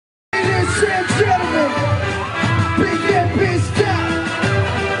and gentlemen, BNB style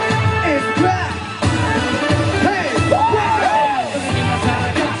is back. Hey,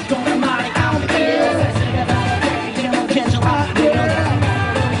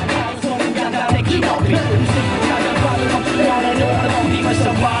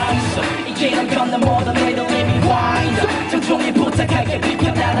 이제는 건너 모든 애들 이미 와인다 정중히 부탁할게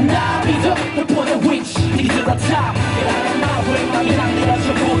비켜나는 나 믿어 널 보는 위치 니들 다 탑 이라는 말 불망이랑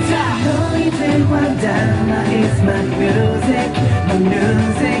내려줘 보자 너희들과 달라 It's my music, my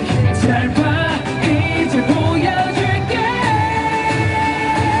music 잘 봐 이제 보여줄게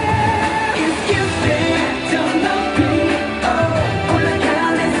Excuse me, don't know me 올라가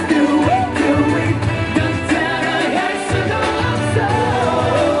let's do it, do it 넌 따라할 수도 없어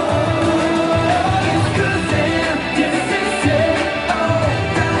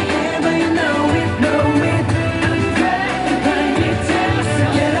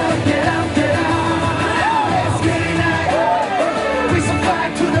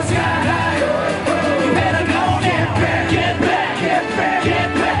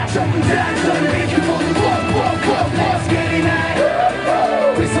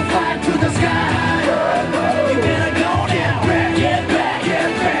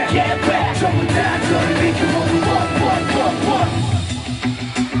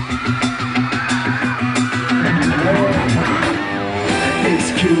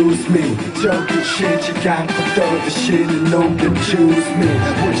Excuse me, 저기 쉬지 않고 떠드시는 놈들 choose me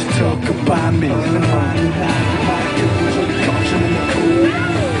What you talk about me 난 많이 나도 말게 저기 거쳐는 그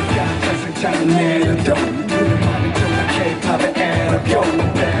가짜 상장을 내려도 눈을 많이 돌아 K-POP의 애러고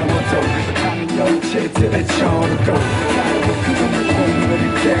배워도 하는 영체들의 저러고 나로 그놈을 오늘을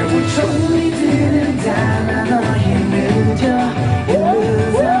깨우쳐 우리들은 달라 너희 늦어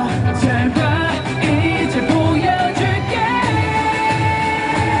잘 봐 이제 보여줄게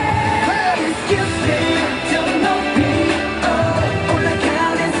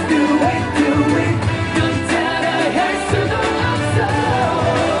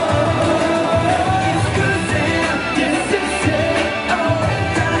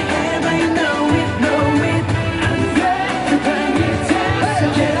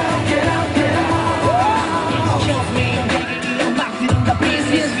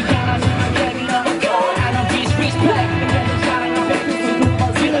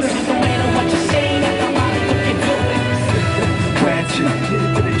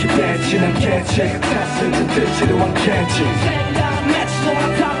난 catch it 탓을 좀 듣지도 않겠지 match so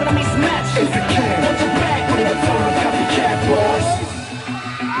I'm talking to mismatch if you can don't you back with a solo copycat boys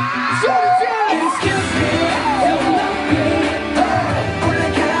excuse me don't know me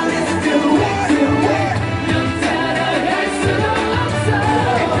올라가 let's do it do it 넌 따라할 수도 없어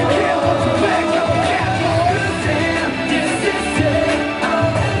if you can't don't you back copycat boys this is it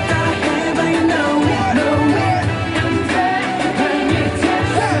다 해봐 you know it know it I'm back bring it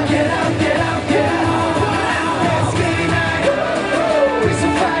down get out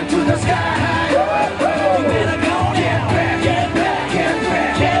to the sky. You better go get back, get back, get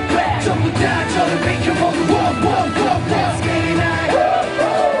back, get back. 전부 다 저를 비켜보고 Let's get it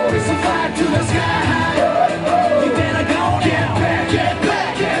now. We so fly to the sky. You better go get back, get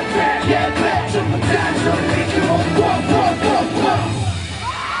back, get back, get back. 전부 다 저를 비켜보고 감사합니다.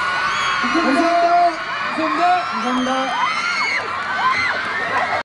 감사합니다. 감사합니다.